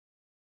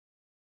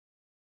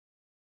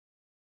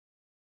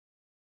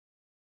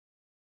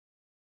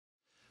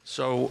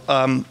So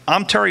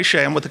I'm Terry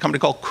Shea. I'm with a company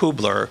called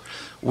Kubler.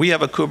 We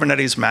have a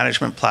Kubernetes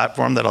management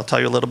platform that I'll tell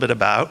you a little bit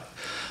about.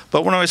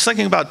 But when I was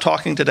thinking about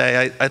talking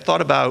today, I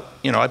thought about,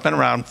 I've been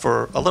around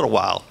for a little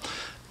while.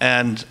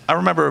 And I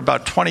remember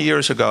about 20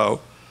 years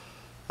ago,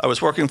 I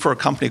was working for a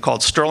company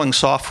called Sterling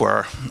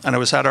Software, and I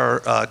was at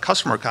our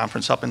customer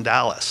conference up in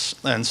Dallas.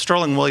 And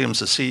Sterling Williams,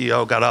 the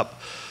CEO, got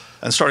up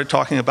and started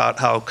talking about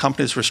how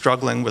companies were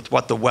struggling with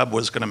what the web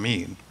was going to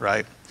mean,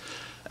 right?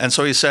 And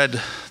so he said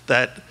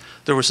that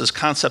there was this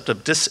concept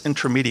of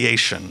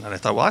disintermediation. And I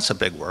thought, well, that's a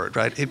big word,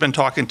 right? He'd been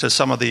talking to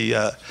some of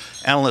the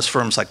analyst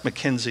firms like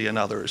McKinsey and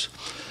others.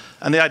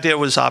 And the idea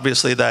was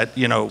obviously that,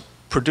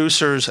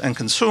 producers and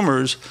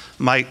consumers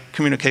might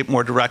communicate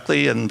more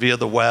directly, and via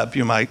the web,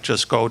 you might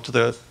just go to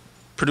the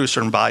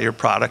producer and buy your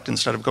product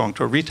instead of going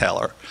to a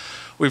retailer.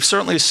 We've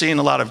certainly seen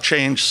a lot of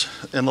change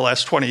in the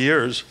last 20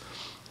 years.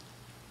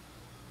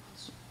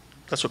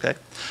 That's okay.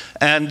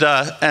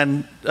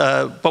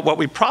 But what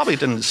we probably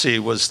didn't see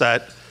was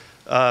that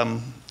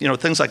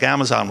things like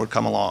Amazon would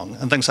come along,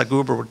 and things like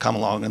Uber would come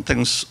along, and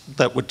things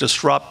that would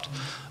disrupt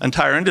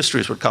entire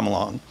industries would come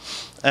along.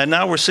 And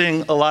now we're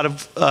seeing a lot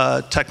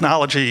of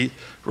technology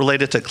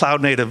related to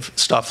cloud-native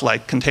stuff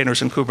like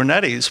containers and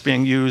Kubernetes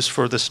being used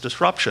for this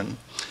disruption.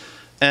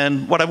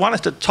 And what I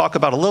wanted to talk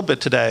about a little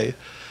bit today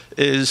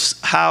is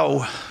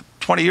how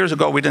 20 years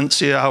ago we didn't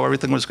see how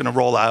everything was going to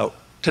roll out.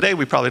 Today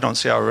we probably don't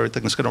see how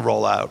everything is going to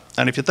roll out.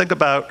 And if you think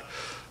about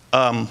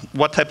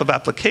what type of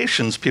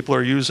applications people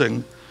are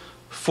using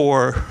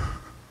for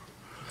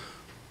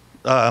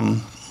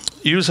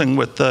using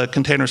with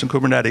containers and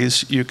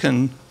Kubernetes, you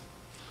can.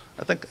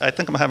 I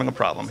think I'm having a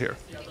problem here.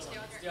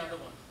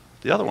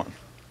 The other one.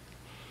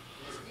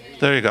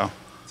 There you go.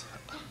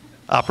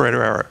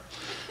 Operator error.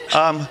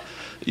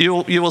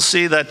 You will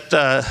see that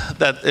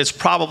that it's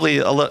probably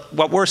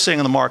what we're seeing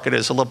in the market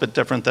is a little bit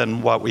different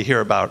than what we hear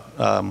about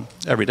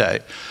every day.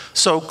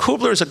 So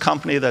Kubler is a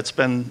company that's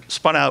been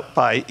spun out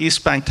by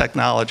Eastbank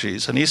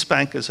Technologies, and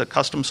Eastbank is a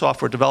custom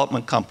software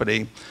development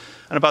company.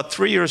 And about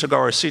 3 years ago,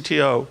 our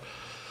CTO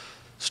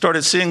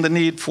started seeing the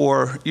need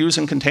for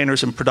using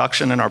containers in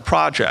production in our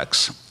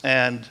projects,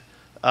 and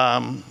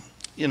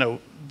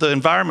the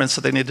environments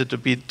that they needed to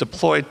be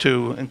deployed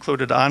to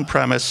included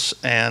on-premise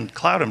and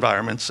cloud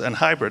environments and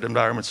hybrid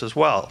environments as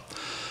well.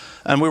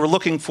 And we were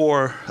looking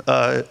for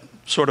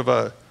sort of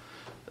a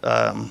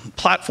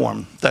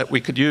platform that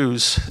we could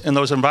use in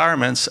those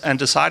environments, and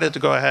decided to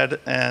go ahead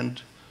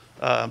and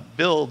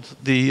build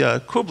the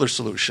Kubler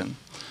solution.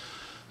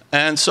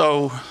 And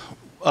so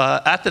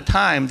at the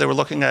time, they were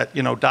looking at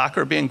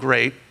Docker being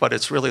great, but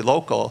it's really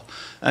local,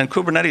 and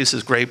Kubernetes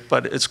is great,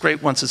 but it's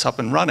great once it's up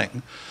and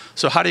running.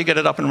 So how do you get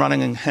it up and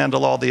running and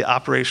handle all the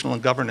operational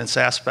and governance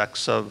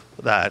aspects of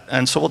that?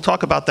 And so we'll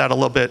talk about that a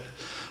little bit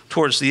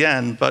towards the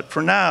end. But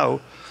for now,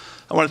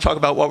 I want to talk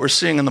about what we're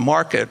seeing in the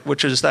market,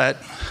 which is that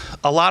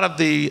a lot of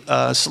the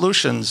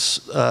solutions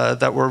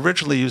that were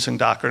originally using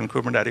Docker and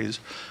Kubernetes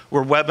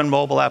were web and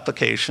mobile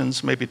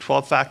applications, maybe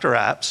 12-factor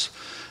apps.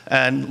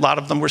 And a lot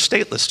of them were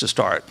stateless to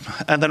start.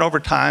 And then over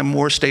time,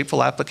 more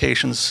stateful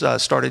applications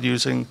started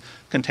using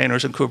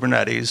containers and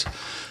Kubernetes.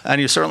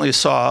 And you certainly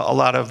saw a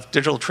lot of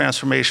digital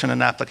transformation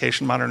and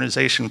application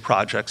modernization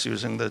projects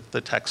using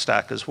the tech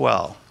stack as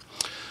well.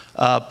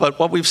 But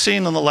what we've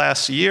seen in the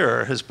last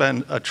year has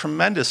been a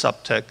tremendous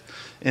uptick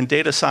in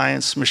data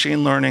science,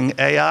 machine learning,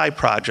 AI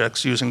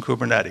projects using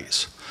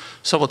Kubernetes.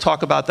 So we'll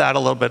talk about that a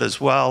little bit as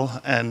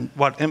well, and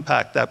what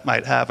impact that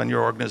might have on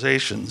your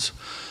organizations.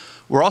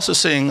 We're also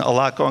seeing a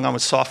lot going on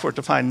with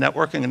software-defined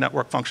networking and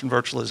network function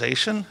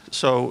virtualization.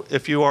 So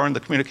if you are in the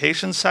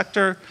communications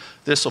sector,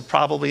 this will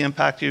probably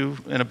impact you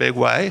in a big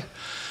way.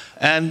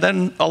 And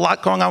then a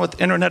lot going on with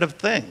Internet of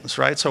Things,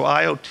 right? So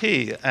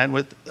IoT, and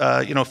with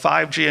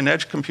 5G and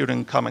edge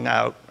computing coming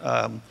out,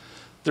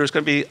 there's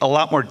going to be a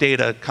lot more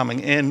data coming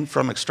in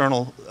from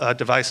external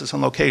devices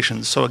and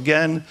locations. So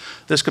again,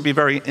 this could be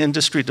very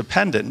industry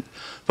dependent.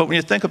 But when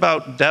you think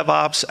about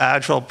DevOps,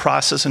 Agile,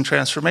 process, and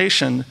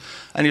transformation,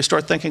 and you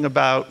start thinking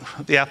about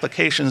the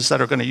applications that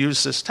are going to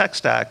use this tech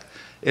stack,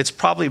 it's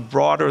probably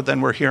broader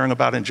than we're hearing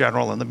about in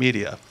general in the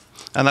media.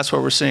 And that's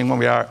what we're seeing when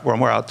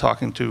we're out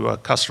talking to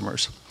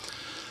customers.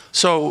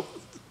 So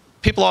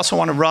people also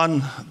want to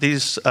run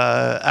these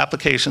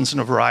applications in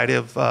a variety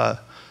of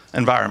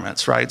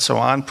environments, right? So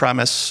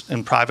on-premise,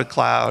 in private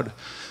cloud,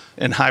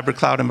 in hybrid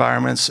cloud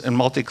environments, in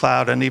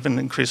multi-cloud, and even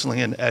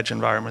increasingly in edge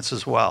environments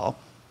as well.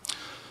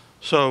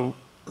 So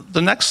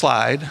the next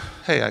slide,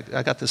 hey,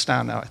 I got this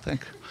down now, I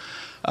think.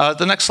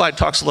 The next slide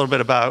talks a little bit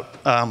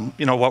about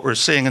what we're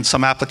seeing in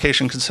some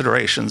application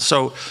considerations.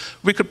 So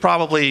we could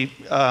probably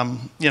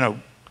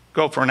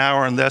go for an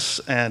hour on this,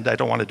 and I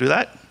don't want to do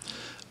that.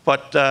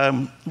 But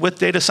with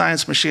data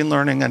science, machine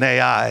learning, and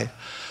AI,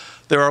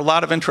 there are a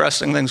lot of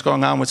interesting things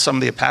going on with some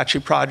of the Apache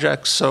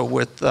projects. So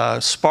with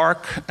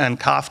Spark and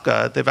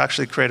Kafka, they've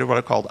actually created what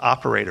are called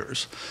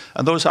operators.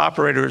 And those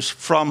operators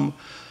from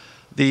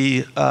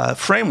the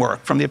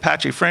framework from the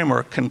Apache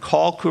framework can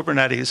call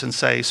Kubernetes and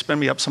say, spin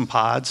me up some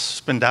pods,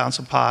 spin down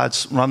some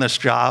pods, run this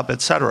job,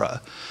 et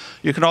cetera.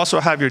 You can also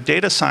have your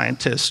data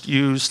scientists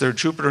use their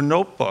Jupyter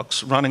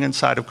notebooks running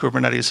inside of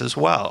Kubernetes as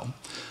well.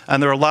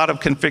 And there are a lot of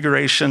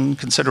configuration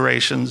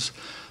considerations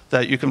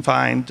that you can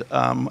find,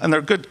 and there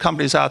are good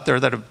companies out there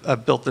that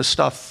have built this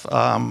stuff.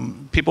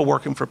 People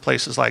working for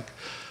places like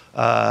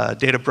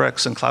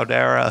Databricks and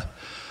Cloudera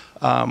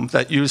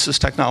that use this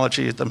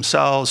technology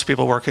themselves.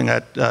 People working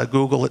at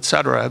Google, et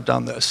cetera, have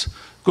done this.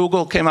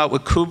 Google came out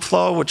with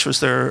Kubeflow, which was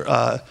their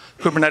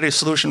Kubernetes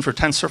solution for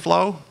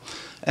TensorFlow,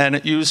 and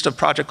it used a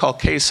project called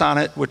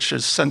KSonnet, which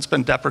has since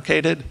been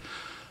deprecated.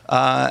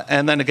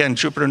 And then again,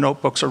 Jupyter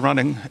notebooks are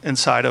running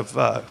inside of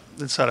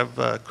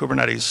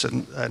Kubernetes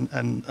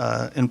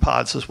and in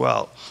pods as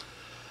well.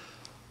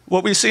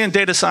 What we see in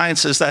data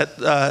science is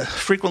that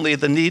frequently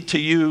the need to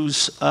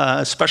use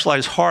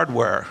specialized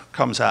hardware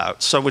comes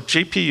out. So with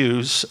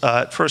GPUs,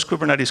 at first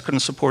Kubernetes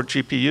couldn't support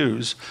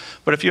GPUs,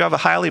 but if you have a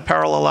highly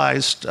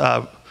parallelized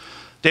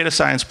data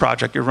science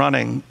project you're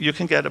running, you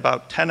can get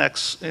about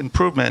 10x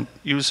improvement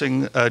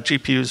using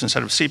GPUs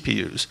instead of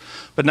CPUs.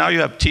 But now you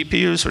have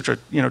TPUs, which are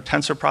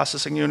tensor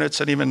processing units,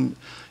 and even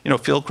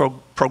field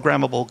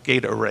programmable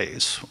gate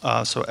arrays,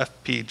 so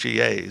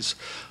FPGAs.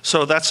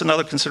 So that's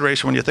another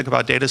consideration when you think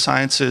about data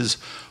science is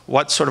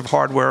what sort of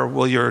hardware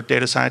will your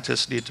data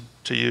scientists need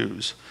to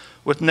use.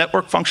 With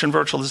network function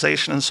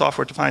virtualization and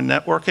software-defined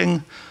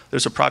networking,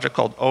 there's a project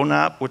called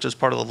ONAP, which is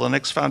part of the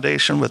Linux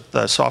Foundation with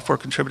software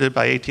contributed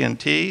by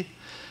AT&T.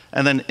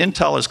 And then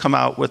Intel has come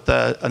out with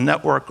a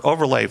network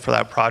overlay for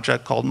that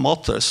project called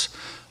Multus.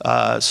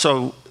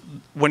 So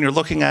when you're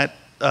looking at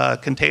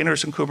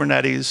containers in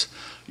Kubernetes,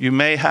 you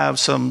may have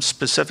some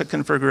specific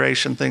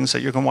configuration things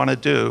that you're going to want to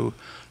do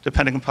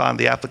depending upon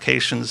the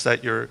applications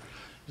that your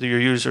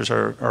users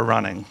are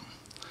running.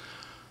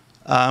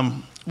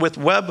 With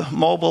web,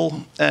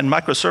 mobile, and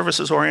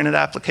microservices-oriented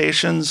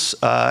applications,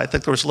 I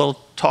think there was a little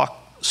talk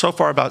so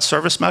far about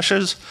service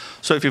meshes.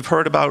 So if you've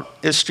heard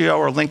about Istio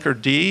or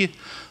Linkerd,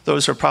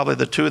 those are probably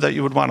the two that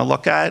you would want to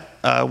look at.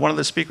 One of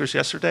the speakers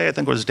yesterday, I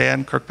think it was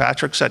Dan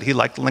Kirkpatrick, said he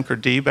liked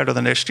Linkerd better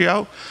than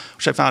Istio,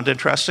 which I found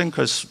interesting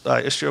because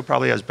Istio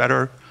probably has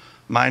better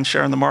mind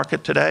share in the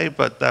market today,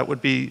 but those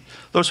would be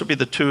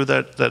the two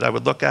that I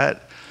would look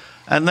at.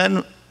 And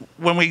then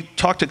when we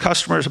talk to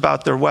customers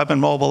about their web and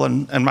mobile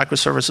and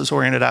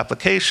microservices-oriented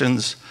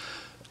applications,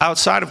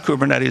 outside of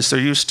Kubernetes, they're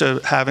used to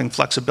having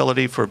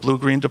flexibility for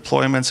blue-green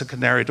deployments and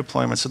canary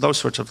deployments and those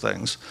sorts of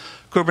things.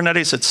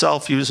 Kubernetes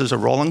itself uses a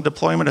rolling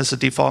deployment as a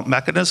default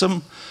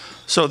mechanism.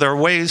 So there are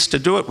ways to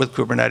do it with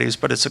Kubernetes,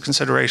 but it's a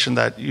consideration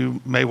that you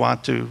may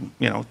want to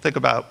think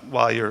about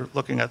while you're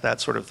looking at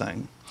that sort of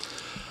thing.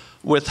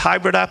 With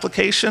hybrid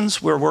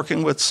applications, we're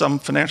working with some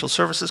financial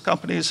services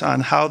companies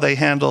on how they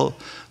handle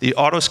the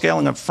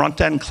auto-scaling of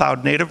front-end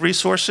cloud-native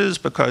resources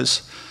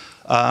because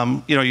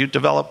you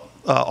develop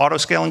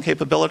auto-scaling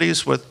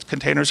capabilities with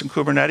containers and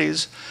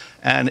Kubernetes.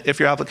 And if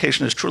your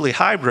application is truly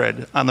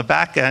hybrid, on the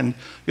back end,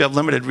 you have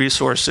limited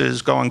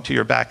resources going to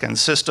your back end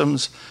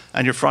systems,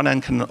 and your front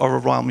end can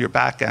overwhelm your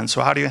back end. So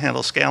how do you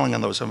handle scaling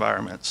in those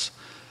environments?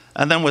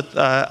 And then with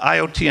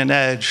IoT and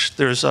Edge,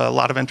 there's a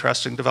lot of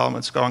interesting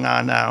developments going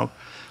on now.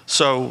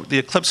 So the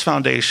Eclipse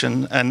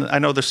Foundation, and I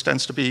know this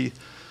tends to be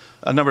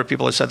a number of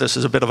people have said this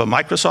is a bit of a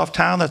Microsoft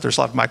town, that there's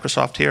a lot of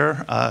Microsoft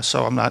here.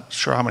 So I'm not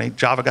sure how many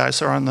Java guys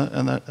there are in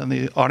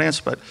the audience,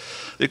 but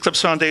the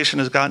Eclipse Foundation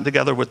has gotten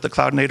together with the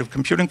Cloud Native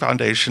Computing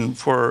Foundation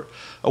for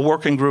a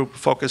working group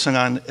focusing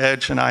on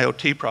Edge and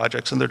IoT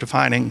projects, and they're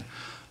defining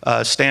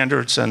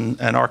standards and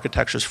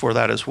architectures for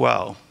that as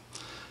well.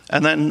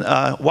 And then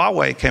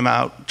Huawei came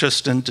out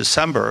just in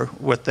December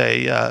with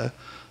a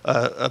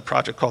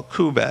project called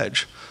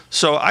KubeEdge.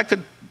 So I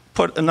could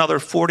put another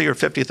 40 or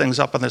 50 things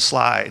up on this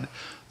slide.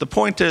 The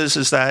point is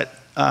that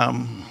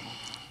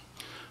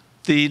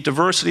the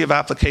diversity of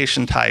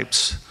application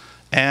types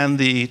and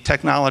the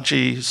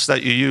technologies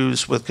that you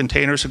use with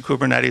containers and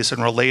Kubernetes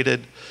and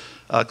related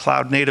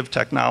cloud-native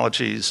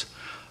technologies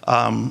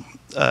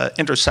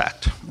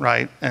intersect,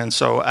 right? And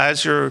so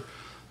as you're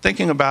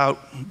thinking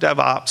about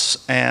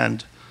DevOps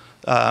and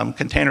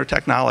container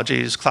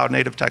technologies,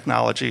 cloud-native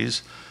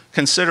technologies,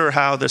 consider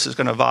how this is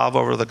going to evolve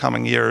over the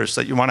coming years,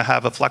 that you want to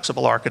have a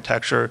flexible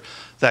architecture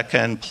that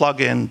can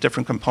plug in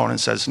different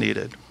components as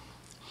needed.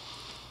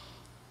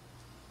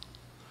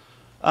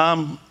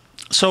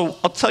 So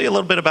I'll tell you a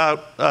little bit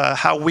about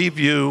how we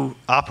view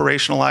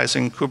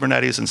operationalizing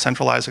Kubernetes and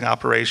centralizing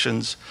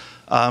operations.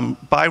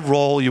 By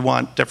role, you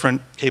want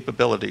different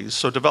capabilities.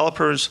 So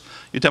developers,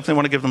 you definitely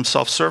want to give them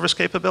self-service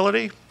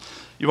capability.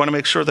 You want to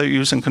make sure they're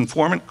using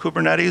conformant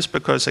Kubernetes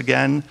because,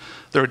 again,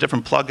 there are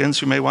different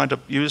plugins you may wind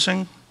up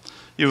using.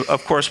 You,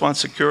 of course, want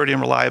security and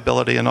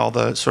reliability and all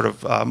the sort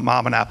of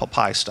mom and apple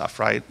pie stuff,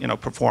 right?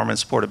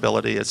 Performance,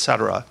 portability, et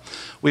cetera.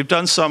 We've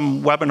done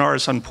some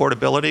webinars on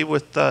portability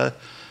with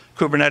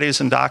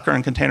Kubernetes and Docker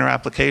and container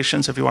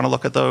applications. If you want to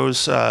look at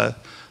those,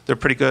 they're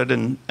pretty good.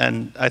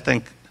 And I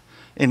think,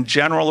 in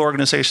general,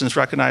 organizations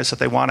recognize that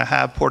they want to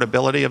have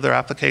portability of their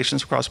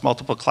applications across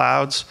multiple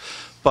clouds.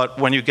 but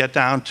when you get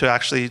down to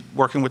actually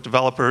working with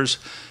developers,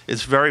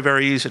 it's very,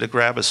 very easy to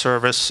grab a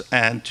service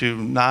and to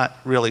not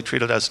really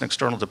treat it as an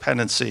external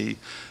dependency,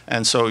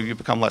 and so you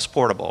become less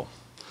portable.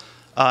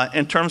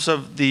 In terms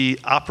of the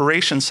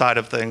operation side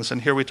of things,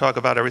 and here we talk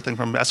about everything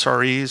from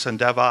SREs and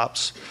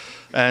DevOps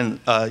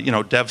and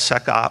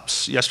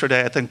DevSecOps.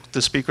 Yesterday, I think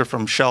the speaker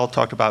from Shell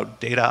talked about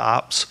data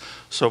ops,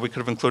 so we could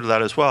have included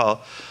that as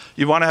well.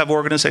 You want to have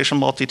organizational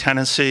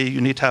multi-tenancy. You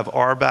need to have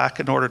RBAC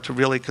in order to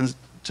really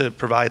to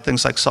provide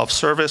things like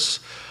self-service.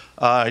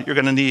 You're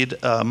going to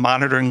need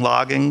monitoring,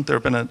 logging. There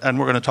have been, and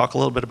we're going to talk a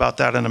little bit about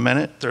that in a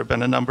minute. There have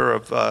been a number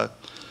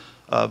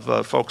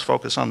of folks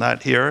focus on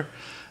that here.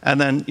 And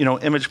then,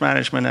 image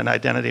management and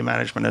identity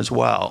management as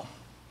well.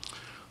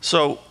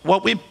 So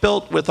what we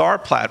built with our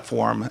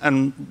platform,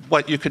 and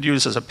what you could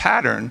use as a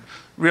pattern,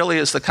 really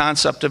is the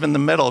concept of in the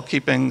middle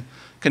keeping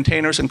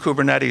containers and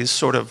Kubernetes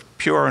sort of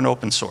pure and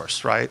open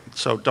source, right?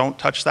 So don't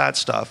touch that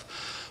stuff.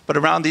 But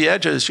around the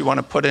edges, you want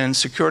to put in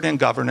security and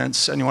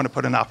governance, and you want to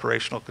put in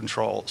operational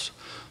controls.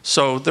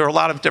 So there are a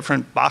lot of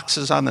different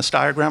boxes on this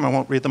diagram. I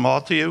won't read them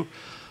all to you.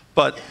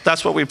 But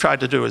that's what we've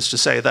tried to do, is to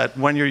say that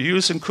when you're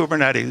using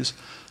Kubernetes,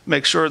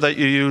 make sure that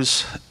you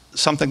use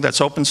something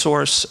that's open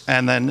source,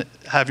 and then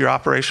have your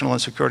operational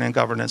and security and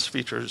governance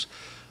features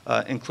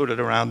included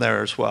around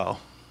there as well.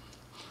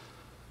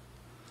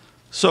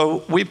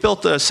 So we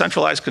built a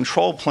centralized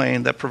control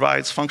plane that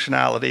provides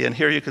functionality, and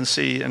here you can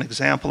see an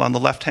example on the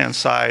left-hand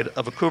side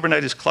of a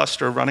Kubernetes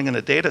cluster running in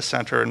a data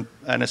center,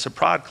 and it's a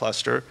prod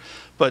cluster,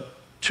 but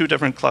 2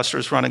 different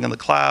clusters running in the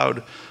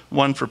cloud,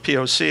 one for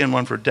POC and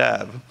one for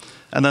dev.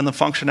 And then the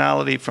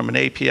functionality from an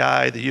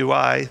API, the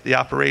UI, the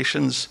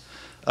operations,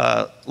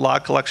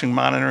 log collection,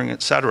 monitoring,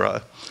 et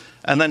cetera.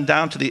 And then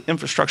down to the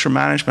infrastructure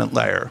management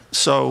layer.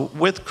 So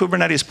with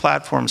Kubernetes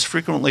platforms,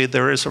 frequently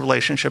there is a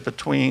relationship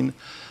between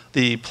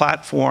the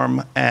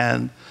platform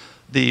and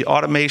the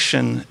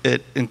automation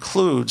it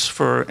includes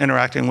for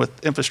interacting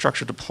with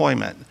infrastructure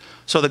deployment.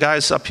 So the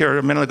guys up here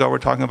a minute ago were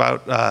talking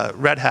about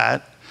Red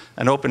Hat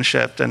and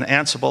OpenShift, and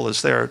Ansible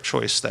is their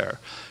choice there.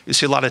 You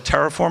see a lot of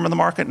Terraform in the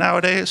market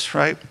nowadays,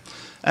 right?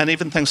 And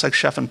even things like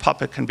Chef and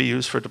Puppet can be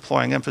used for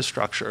deploying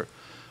infrastructure.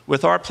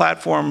 With our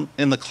platform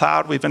in the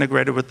cloud, we've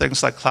integrated with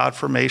things like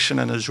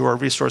CloudFormation and Azure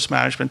resource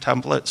management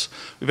templates.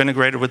 We've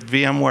integrated with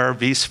VMware,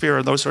 vSphere,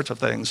 and those sorts of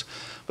things.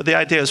 But the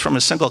idea is from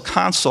a single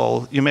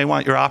console, you may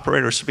want your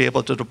operators to be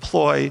able to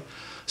deploy,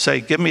 say,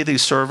 give me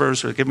these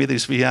servers or give me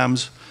these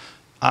VMs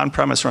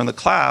on-premise or in the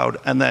cloud,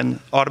 and then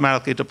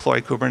automatically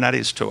deploy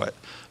Kubernetes to it.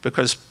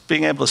 Because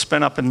being able to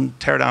spin up and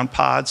tear down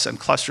pods and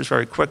clusters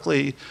very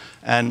quickly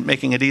and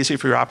making it easy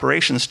for your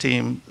operations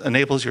team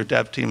enables your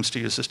dev teams to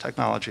use this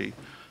technology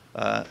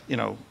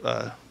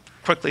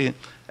quickly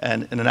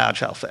and in an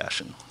agile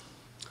fashion.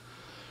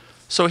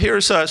 So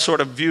here's a sort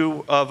of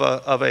view of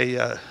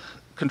a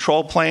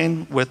control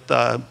plane with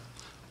a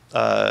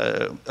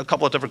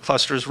couple of different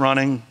clusters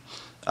running.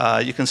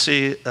 You can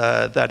see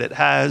that it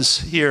has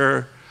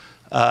here,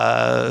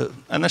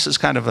 and this is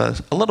kind of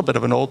a little bit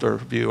of an older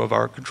view of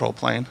our control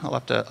plane. I'll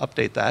have to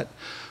update that.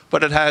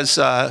 But it has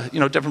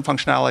different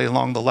functionality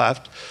along the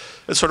left.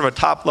 It's sort of a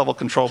top-level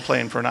control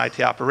plane for an IT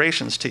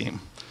operations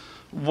team.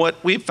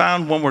 What we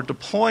found when we're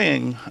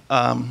deploying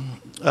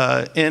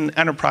in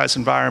enterprise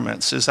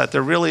environments is that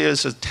there really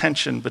is a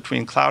tension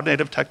between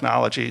cloud-native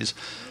technologies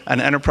and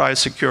enterprise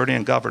security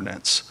and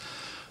governance.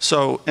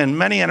 So in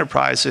many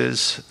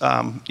enterprises,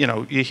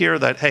 you hear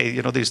that, hey,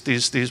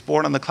 these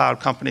born-on-the-cloud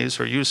companies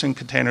are using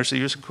containers, they're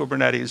using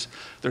Kubernetes,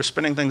 they're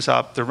spinning things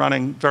up, they're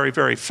running very,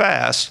 very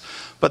fast,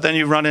 but then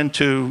you run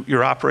into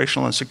your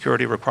operational and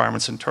security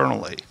requirements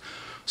internally.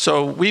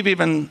 So we've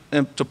even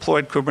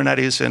deployed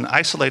Kubernetes in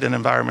isolated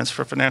environments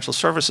for financial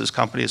services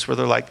companies where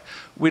they're like,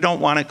 we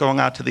don't want it going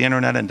out to the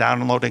internet and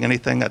downloading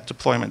anything at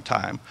deployment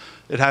time.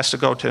 It has to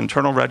go to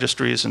internal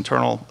registries,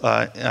 internal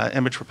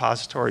image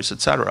repositories, et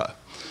cetera.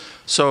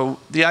 So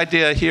the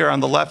idea here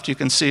on the left, you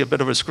can see a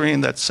bit of a screen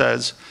that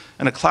says,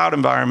 in a cloud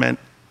environment,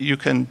 you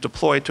can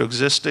deploy to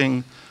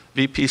existing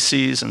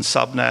VPCs and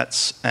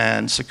subnets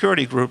and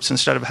security groups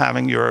instead of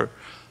having your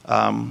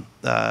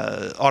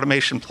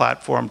automation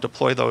platform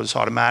deploy those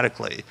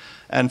automatically.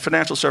 And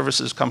financial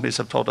services companies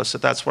have told us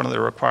that that's one of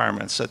their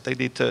requirements, that they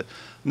need to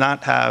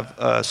not have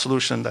a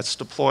solution that's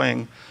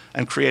deploying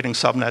and creating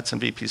subnets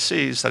and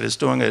VPCs, that is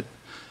doing it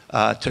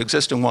to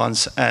existing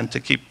ones and to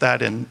keep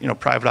that in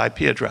private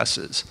IP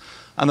addresses.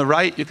 On the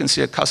right, you can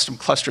see a custom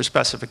cluster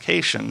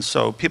specification.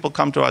 So people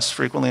come to us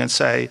frequently and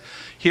say,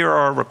 here are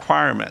our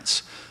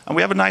requirements. And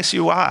we have a nice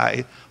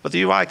UI, but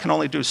the UI can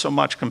only do so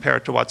much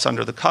compared to what's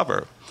under the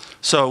cover.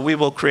 So we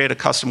will create a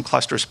custom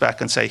cluster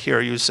spec and say, here,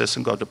 use this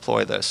and go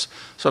deploy this.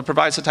 So it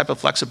provides the type of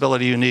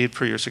flexibility you need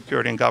for your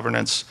security and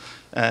governance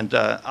and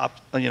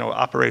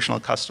operational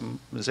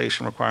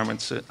customization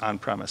requirements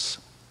on-premise.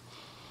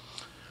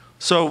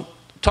 So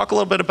talk a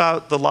little bit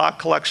about the log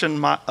collection,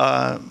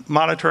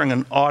 monitoring,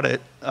 and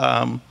audit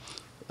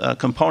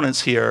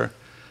components here.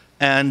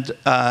 And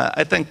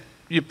I think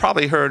you've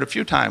probably heard a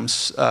few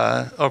times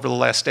over the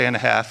last day and a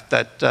half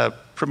that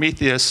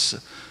Prometheus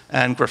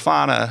and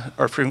Grafana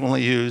are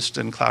frequently used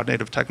in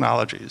cloud-native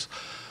technologies.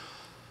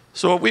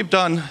 So what we've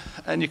done,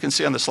 and you can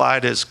see on the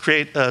slide, is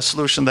create a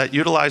solution that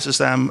utilizes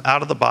them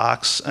out of the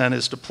box and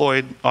is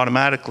deployed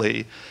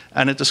automatically,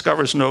 and it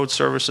discovers node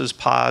services,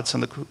 pods,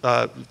 and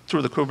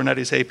through the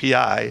Kubernetes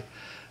API,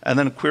 and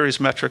then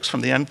queries metrics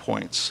from the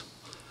endpoints.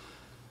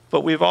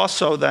 But we've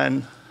also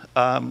then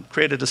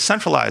created a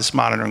centralized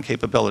monitoring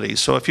capability.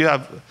 So if you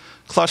have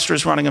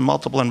clusters running in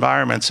multiple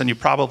environments, and you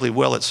probably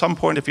will at some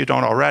point if you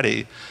don't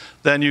already,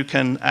 then you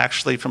can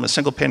actually, from a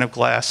single pane of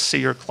glass, see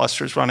your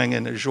clusters running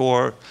in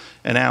Azure,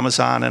 in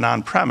Amazon, and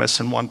on-premise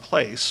in one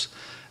place.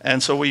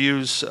 And so we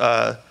use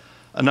a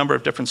number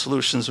of different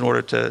solutions in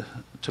order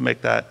to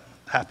make that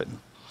happen.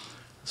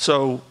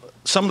 So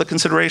some of the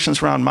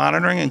considerations around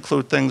monitoring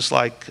include things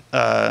like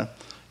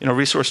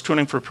resource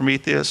tuning for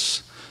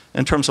Prometheus.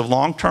 In terms of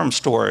long-term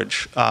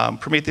storage,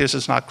 Prometheus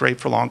is not great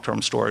for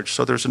long-term storage.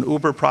 So there's an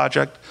Uber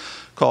project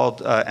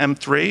called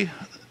M3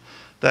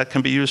 that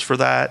can be used for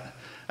that.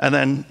 And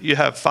then you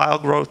have file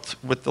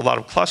growth with a lot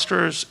of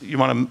clusters. You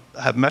want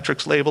to have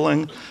metrics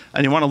labeling,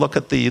 and you want to look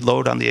at the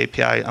load on the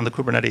API, on the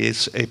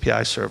Kubernetes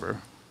API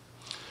server.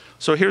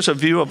 So here's a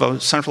view of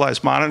a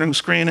centralized monitoring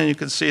screen, and you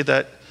can see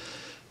that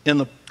in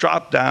the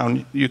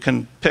drop-down, you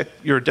can pick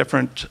your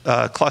different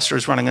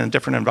clusters running in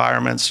different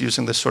environments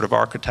using this sort of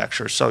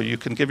architecture. So you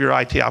can give your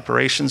IT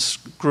operations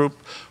group,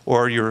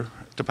 or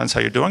depends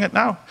how you're doing it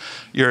now,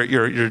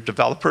 your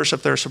developers,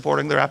 if they're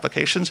supporting their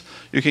applications,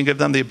 you can give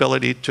them the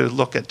ability to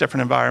look at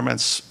different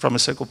environments from a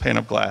single pane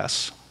of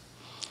glass.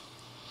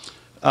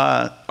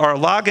 Our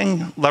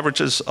logging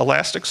leverages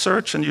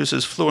Elasticsearch and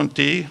uses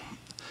FluentD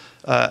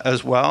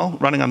as well,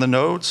 running on the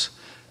nodes.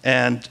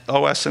 And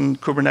OS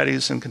and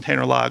Kubernetes and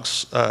container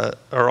logs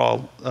are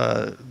all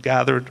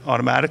gathered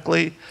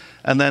automatically.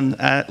 And then,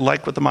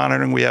 like with the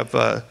monitoring, we have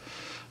a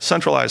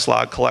centralized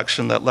log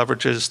collection that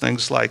leverages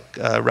things like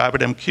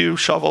RabbitMQ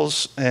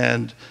shovels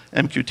and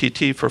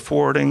MQTT for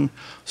forwarding.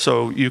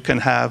 So you can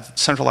have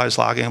centralized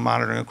logging and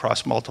monitoring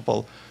across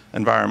multiple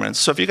environments.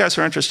 So if you guys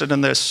are interested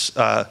in this,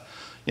 I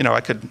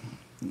could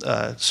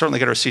certainly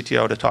get our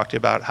CTO to talk to you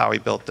about how he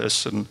built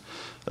this. And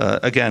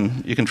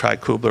again, you can try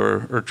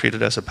Kubler or treat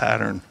it as a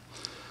pattern.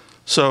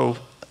 So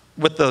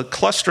with the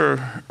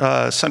cluster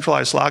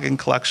centralized logging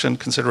collection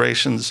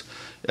considerations,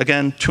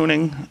 again,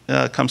 tuning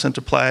comes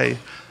into play.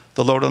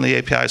 The load on the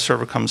API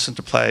server comes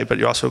into play, but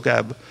you also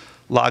have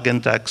log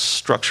index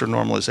structure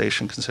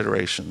normalization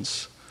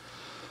considerations.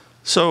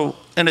 So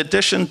in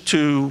addition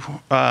to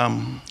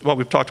what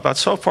we've talked about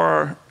so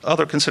far,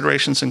 other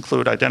considerations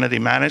include identity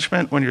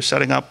management when you're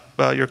setting up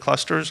your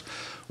clusters.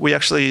 We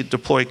actually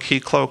deploy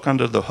Keycloak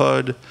under the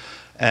hood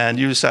and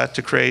use that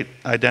to create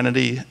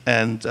identity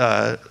and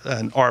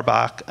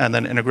RBAC, and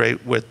then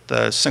integrate with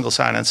single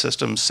sign-on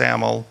systems,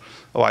 SAML,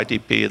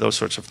 OIDP, those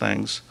sorts of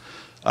things.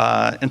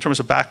 In terms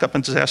of backup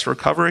and disaster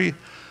recovery,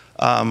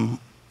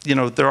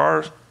 there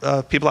are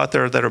people out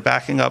there that are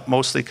backing up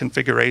mostly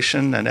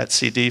configuration and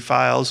etcd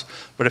files,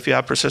 but if you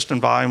have persistent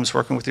volumes,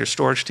 working with your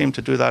storage team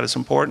to do that is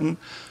important.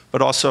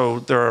 But also,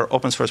 there are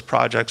open source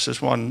projects.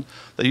 There's one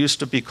that used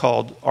to be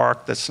called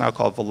Arc that's now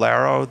called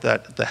Valero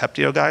that the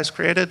Heptio guys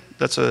created.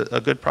 That's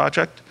a good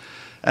project.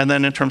 And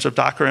then in terms of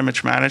Docker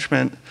image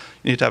management,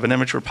 you need to have an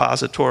image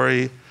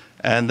repository.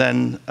 And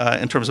then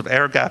in terms of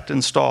air-gapped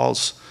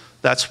installs,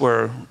 that's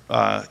where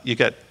you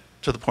get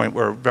to the point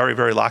where very,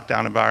 very locked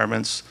down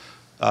environments,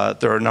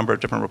 there are a number of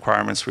different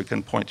requirements we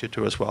can point you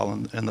to as well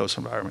in those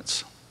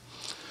environments.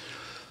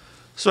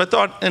 So I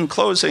thought in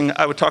closing,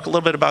 I would talk a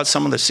little bit about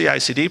some of the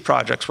CI/CD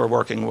projects we're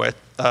working with.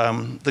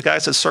 The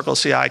guys at Circle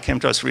CI came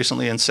to us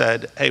recently and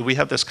said, hey, we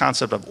have this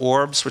concept of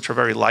orbs, which are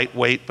very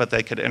lightweight, but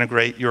they could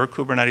integrate your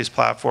Kubernetes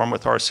platform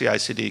with our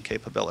CI/CD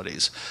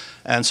capabilities.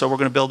 And so we're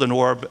going to build an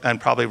orb and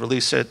probably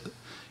release it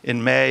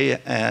in May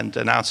and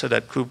announce it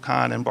at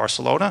KubeCon in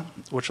Barcelona,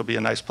 which will be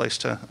a nice place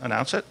to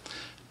announce it.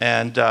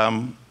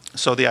 And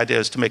so the idea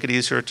is to make it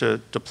easier to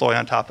deploy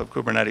on top of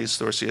Kubernetes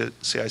through a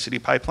CI/CD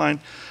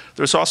pipeline.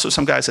 There's also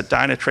some guys at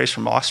Dynatrace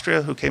from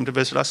Austria who came to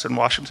visit us in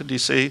Washington,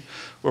 D.C.,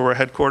 where we're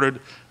headquartered,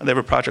 and they have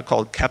a project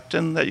called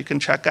Kepton that you can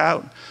check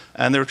out,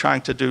 and they're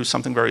trying to do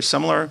something very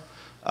similar.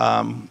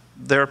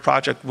 Their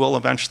project will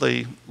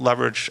eventually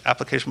leverage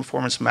application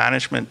performance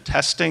management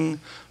testing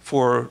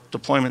for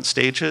deployment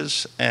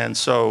stages and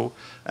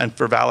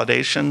for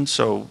validation.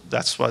 So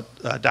that's what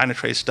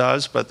Dynatrace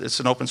does, but it's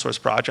an open source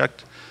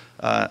project.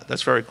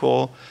 That's very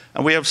cool.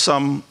 And we have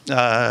some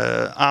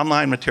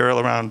online material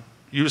around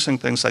using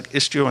things like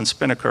Istio and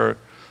Spinnaker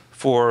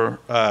for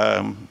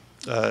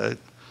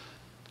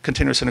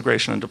continuous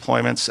integration and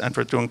deployments, and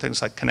for doing things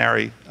like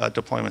Canary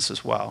deployments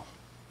as well.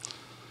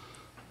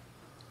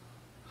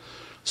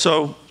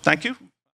 So thank you.